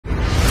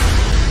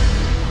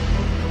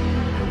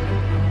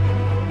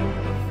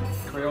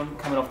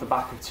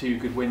back of 2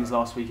 good wins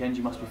last weekend.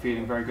 You must be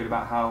feeling very good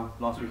about how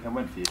last weekend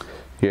went for you.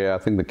 Yeah, I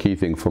think the key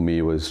thing for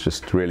me was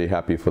just really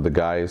happy for the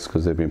guys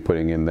because they've been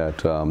putting in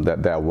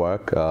that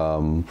work.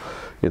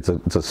 It's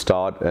a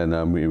start,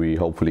 and we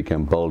hopefully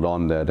can build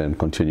on that and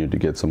continue to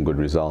get some good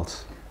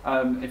results.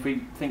 If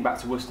we think back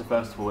to Worcester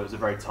first of all, it was a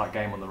very tight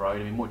game on the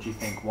road. I mean, what do you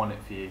think won it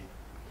for you?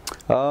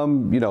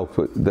 You know,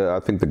 I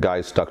think the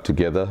guys stuck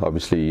together.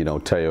 Obviously, you know,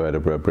 Teo had a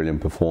brilliant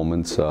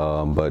performance,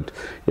 but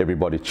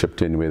everybody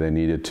chipped in where they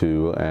needed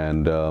to,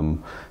 and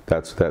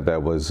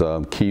that was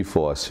key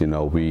for us. You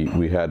know,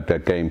 we had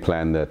that game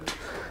plan that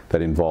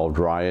involved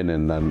Ryan,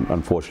 and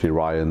unfortunately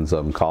Ryan's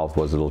calf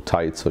was a little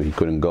tight, so he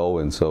couldn't go,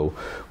 and so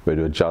we had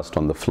to adjust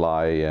on the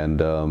fly. And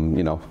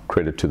you know,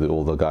 credit to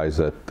all the guys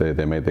that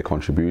they made their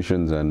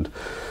contributions, and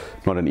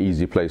not an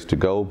easy place to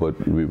go, but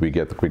we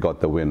got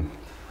the win.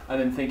 And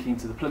then thinking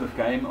to the Plymouth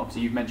game,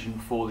 obviously you've mentioned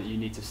before that you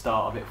need to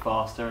start a bit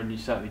faster, and you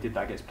certainly did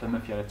that against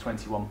Plymouth. You had a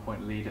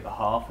 21-point lead at the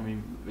half. I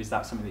mean, is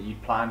that something that you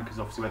planned? Because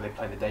obviously where they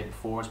played the day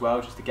before as well,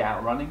 just to get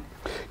out running?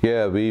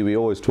 Yeah, we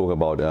always talk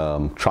about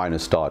trying to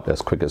start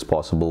as quick as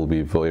possible.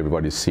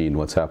 Everybody's seen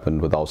what's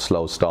happened with our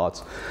slow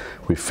starts.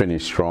 We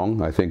finished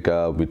strong. I think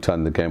we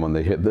turned the game on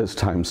the hit this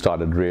time,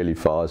 started really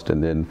fast,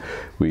 and then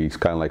we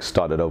kind of like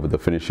started over the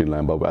finishing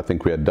line. But I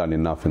think we had done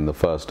enough in the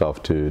first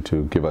half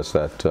to give us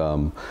that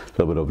little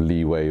bit of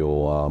leeway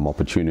or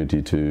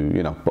opportunity to,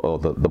 you know, or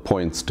the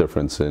points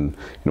difference in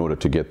order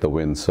to get the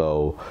win.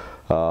 So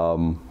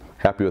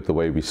happy with the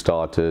way we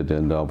started,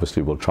 and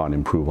obviously we'll try and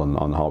improve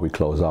on how we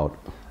close out.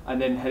 And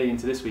then heading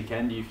into this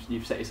weekend,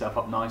 you've set yourself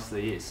up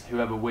nicely. It's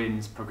whoever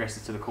wins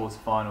progresses to the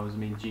quarterfinals. I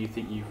mean, do you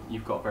think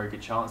you've got a very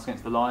good chance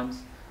against the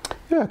Lions?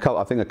 Yeah,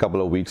 I think a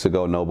couple of weeks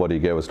ago nobody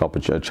gave us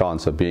a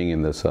chance of being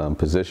in this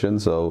position,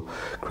 so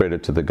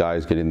credit to the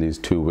guys. Getting these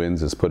 2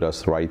 wins has put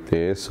us right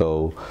there.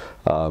 So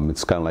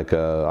it's kind of like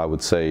I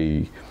would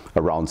say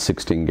around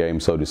 16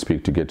 games, so to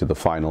speak, to get to the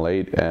final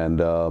 8,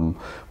 and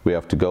we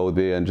have to go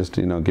there and just,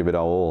 you know, give it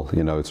our all.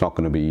 You know, it's not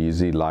going to be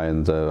easy.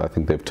 Lions, I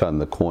think they've turned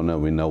the corner.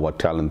 We know what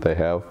talent they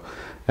have,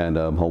 and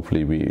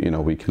hopefully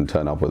we can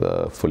turn up with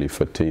a fully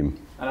fit team.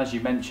 And as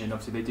you mentioned,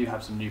 obviously they do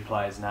have some new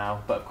players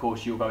now, but of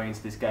course you're going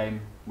into this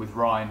game with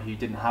Ryan, who you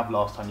didn't have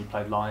last time you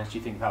played Lions. Do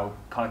you think that will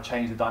kind of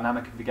change the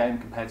dynamic of the game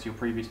compared to your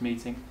previous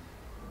meeting?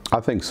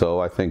 I think so.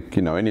 I think,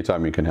 you know,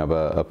 anytime you can have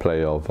a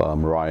player of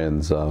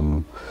Ryan's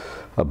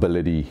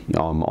ability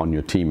on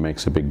your team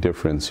makes a big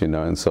difference, you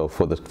know. And so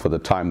for the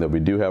time that we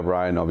do have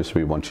Ryan,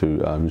 obviously we want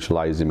to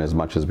utilize him as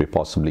much as we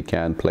possibly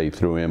can, play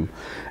through him,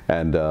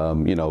 and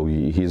you know,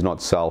 he's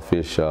not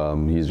selfish.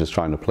 He's just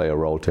trying to play a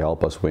role to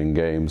help us win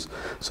games,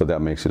 so that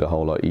makes it a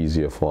whole lot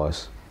easier for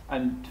us.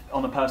 And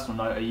on a personal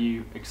note, are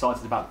you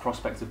excited about the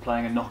prospect of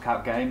playing a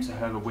knockout game, so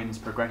whoever wins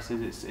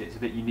progresses? It's a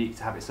bit unique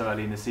to have it so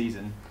early in the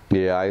season.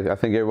 Yeah, I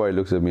think everybody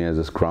looks at me as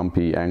this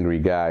grumpy, angry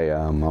guy.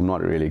 I'm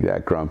not really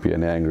that grumpy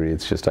and angry.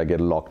 It's just I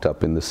get locked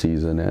up in the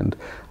season and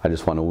I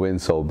just want to win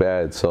so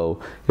bad.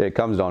 So yeah, it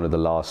comes down to the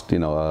last, you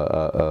know,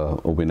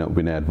 a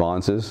winner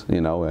advances,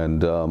 you know,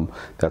 and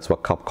that's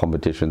what cup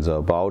competitions are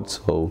about.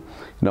 So,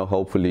 you know,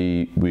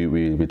 hopefully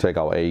we take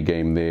our A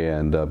game there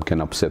and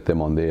can upset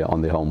them on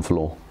their home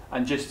floor.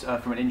 And just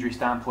from an injury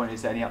standpoint,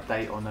 is there any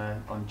update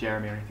on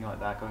Jeremy or anything like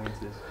that going into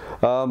this?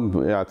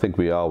 Yeah, I think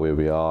we are where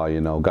we are. You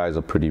know, guys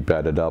are pretty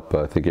battered up.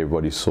 I think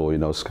everybody saw, you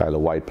know, Skylar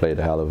White played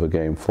a hell of a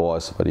game for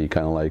us, but he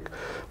kind of like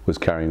was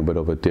carrying a bit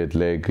of a dead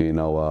leg, you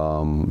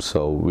know.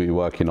 So we're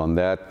working on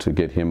that to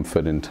get him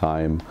fit in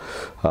time.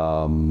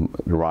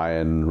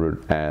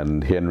 Ryan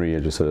and Henry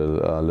are just a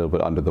little bit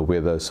under the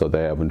weather, so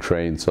they haven't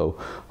trained. So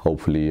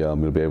hopefully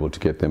we'll be able to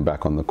get them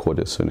back on the court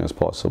as soon as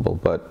possible.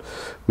 But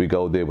we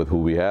go there with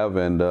who we have,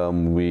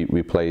 and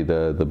we play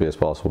the best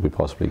basketball we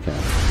possibly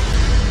can.